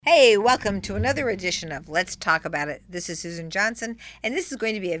Hey, welcome to another edition of Let's Talk About It. This is Susan Johnson, and this is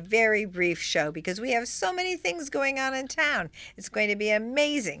going to be a very brief show because we have so many things going on in town. It's going to be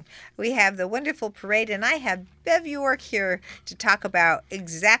amazing. We have the wonderful parade, and I have Bev York here to talk about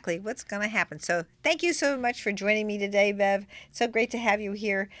exactly what's going to happen. So thank you so much for joining me today, Bev. It's so great to have you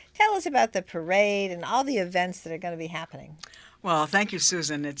here. Tell us about the parade and all the events that are going to be happening. Well, thank you,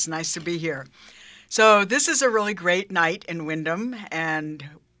 Susan. It's nice to be here. So this is a really great night in Wyndham, and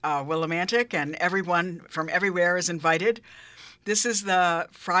Willimantic, and everyone from everywhere is invited. This is the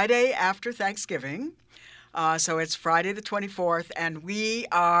Friday after Thanksgiving, so it's Friday the 24th, and we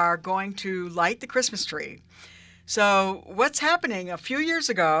are going to light the Christmas tree. So what's happening? A few years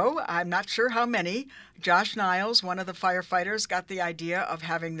ago, I'm not sure how many, Josh Niles, one of the firefighters, got the idea of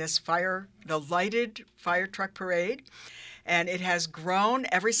having the lighted fire truck parade, and it has grown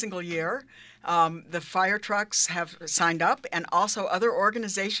every single year. The fire trucks have signed up, and also other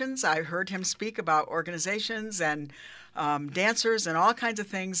organizations. I heard him speak about organizations and dancers and all kinds of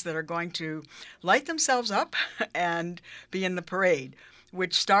things that are going to light themselves up and be in the parade,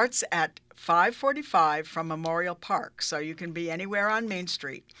 which starts at 5:45 from Memorial Park, so you can be anywhere on Main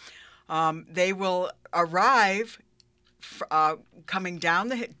Street. They will arrive coming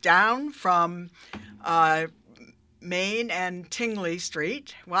down from Main and Tingley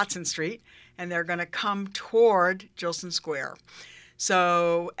Street, Watson Street, and they're going to come toward Gilson Square.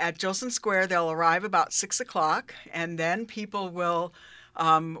 So at Gilson Square, they'll arrive about 6 o'clock, and then people will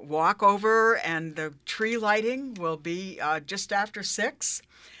walk over, and the tree lighting will be just after 6,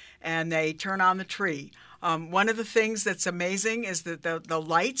 and they turn on the tree. One of the things that's amazing is that the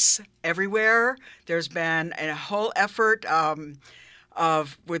lights everywhere. There's been a whole effort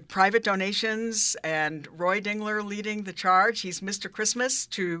with private donations, and Roy Dingler leading the charge. He's Mr. Christmas,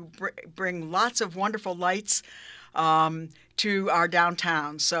 to bring lots of wonderful lights to our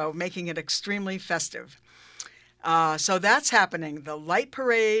downtown, so making it extremely festive. So that's happening, the light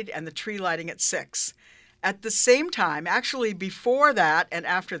parade and the tree lighting at 6. At the same time, actually before that and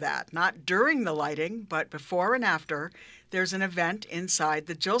after that, not during the lighting, but before and after, there's an event inside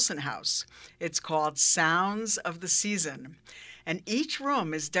the Gilson House. It's called Sounds of the Season. And each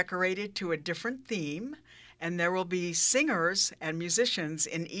room is decorated to a different theme, and there will be singers and musicians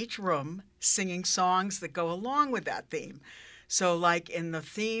in each room singing songs that go along with that theme. So like in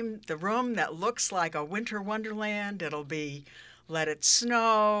the room that looks like a winter wonderland, it'll be Let It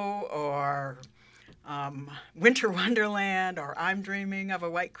Snow, or Winter Wonderland, or I'm Dreaming of a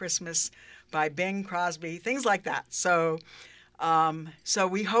White Christmas by Bing Crosby, things like that. So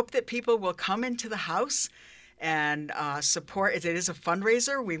we hope that people will come into the house and support. It is a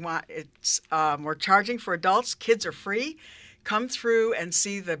fundraiser. We're charging for adults. Kids are free. Come through and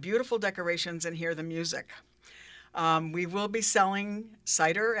see the beautiful decorations and hear the music. We will be selling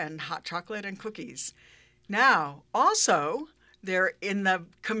cider and hot chocolate and cookies. Now, also, they're in the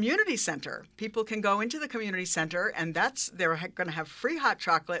community center. People can go into the community center, and they're going to have free hot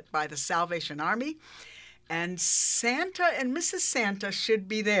chocolate by the Salvation Army. And Santa and Mrs. Santa should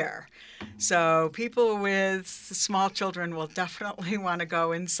be there. So people with small children will definitely want to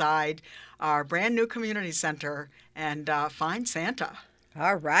go inside our brand new community center and find Santa.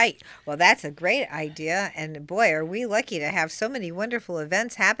 All right. Well, that's a great idea. And boy, are we lucky to have so many wonderful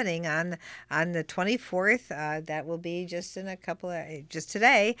events happening on the 24th. That will be just in just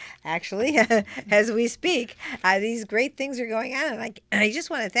today, actually, as we speak. These great things are going on. And I just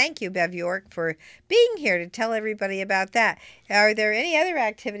want to thank you, Bev York, for being here to tell everybody about that. Are there any other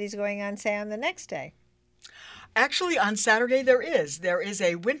activities going on, say, on the next day? Actually, on Saturday there is. There is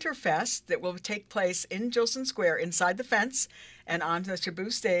a winter fest that will take place in Gilson Square, inside the fence and on the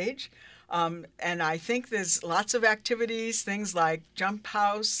Shaboo stage. And I think there's lots of activities, things like jump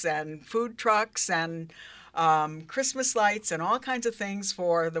house and food trucks and Christmas lights and all kinds of things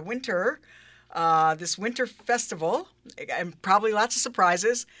for the winter, this winter festival, and probably lots of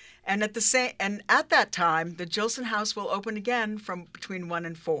surprises. And at that time, the Gilson House will open again from between 1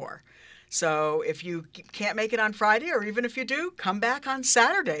 and 4. So if you can't make it on Friday, or even if you do, come back on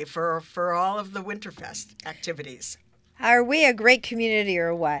Saturday for all of the Winterfest activities. Are we a great community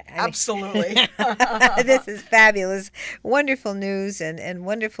or what? Absolutely. This is fabulous. Wonderful news and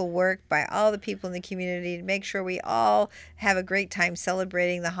wonderful work by all the people in the community to make sure we all have a great time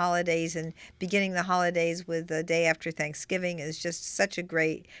celebrating the holidays, and beginning the holidays with the day after Thanksgiving is just such a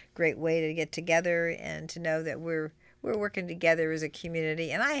great way to get together and to know that we're working together as a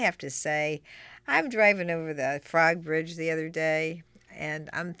community. And I have to say, I'm driving over the Frog Bridge the other day, and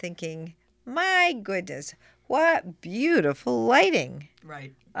I'm thinking, my goodness, What beautiful lighting.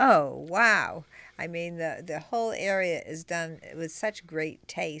 Right. Oh, wow. I mean, the whole area is done with such great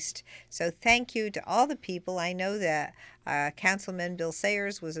taste. So thank you to all the people. I know that Councilman Bill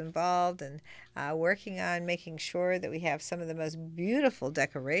Sayers was involved and working on making sure that we have some of the most beautiful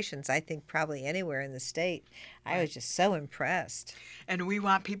decorations, I think, probably anywhere in the state. I was just so impressed. And we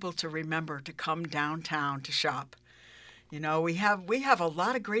want people to remember to come downtown to shop. You know, we have a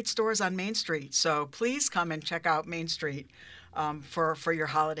lot of great stores on Main Street, so please come and check out Main Street for your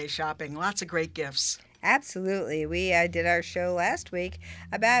holiday shopping. Lots of great gifts. Absolutely. We did our show last week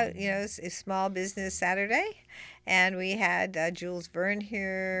about, Small Business Saturday. And we had Jules Verne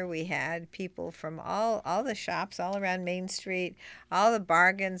here. We had people from all the shops all around Main Street, all the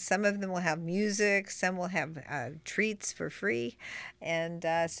bargains. Some of them will have music. Some will have treats for free. And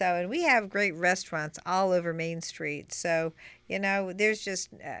and we have great restaurants all over Main Street. So, there's just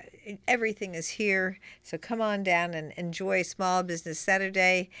everything is here. So come on down and enjoy Small Business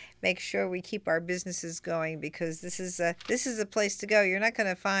Saturday. Make sure we keep our businesses going because this is a place to go. You're not going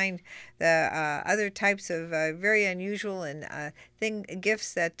to find the other types of very unusual and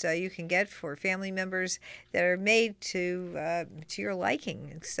gifts that you can get for family members that are made to your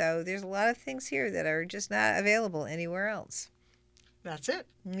liking. So there's a lot of things here that are just not available anywhere else. That's it.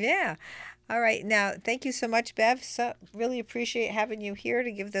 Yeah. All right. Now, thank you so much, Bev. So really appreciate having you here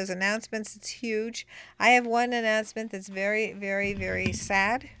to give those announcements. It's huge. I have one announcement that's very, very, very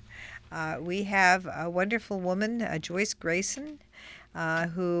sad. We have a wonderful woman, Joyce Grayson,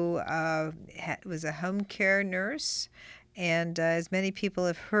 who was a home care nurse and, as many people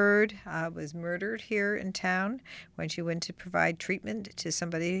have heard, was murdered here in town when she went to provide treatment to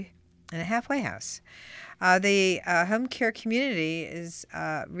somebody in a halfway house. The home care community is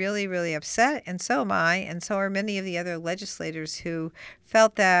really, really upset, and so am I, and so are many of the other legislators who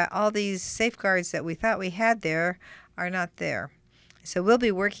felt that all these safeguards that we thought we had there are not there. So we'll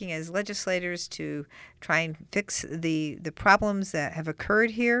be working as legislators to try and fix the problems that have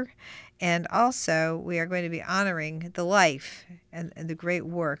occurred here. And also, we are going to be honoring the life and the great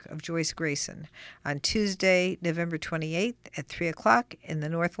work of Joyce Grayson on Tuesday, November 28th at 3 o'clock in the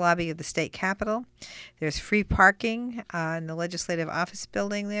North Lobby of the State Capitol. There's free parking in the Legislative Office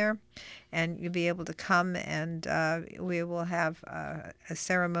building there. And you'll be able to come and we will have a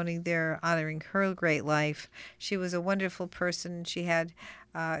ceremony there honoring her great life. She was a wonderful person. She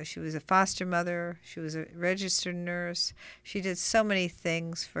was a foster mother. She was a registered nurse. She did so many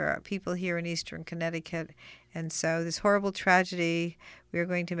things for people here in Eastern Connecticut. And so this horrible tragedy, we are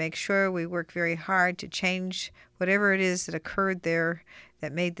going to make sure we work very hard to change whatever it is that occurred there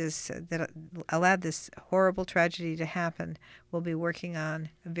that made this, that allowed this horrible tragedy to happen. We'll be working on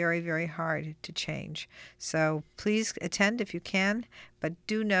very, very hard to change. So please attend if you can, but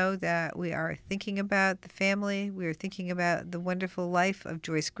do know that we are thinking about the family. We are thinking about the wonderful life of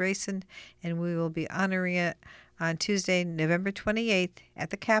Joyce Grayson, and we will be honoring it on Tuesday, November 28th at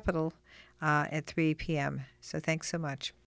the Capitol at 3 p.m. So thanks so much.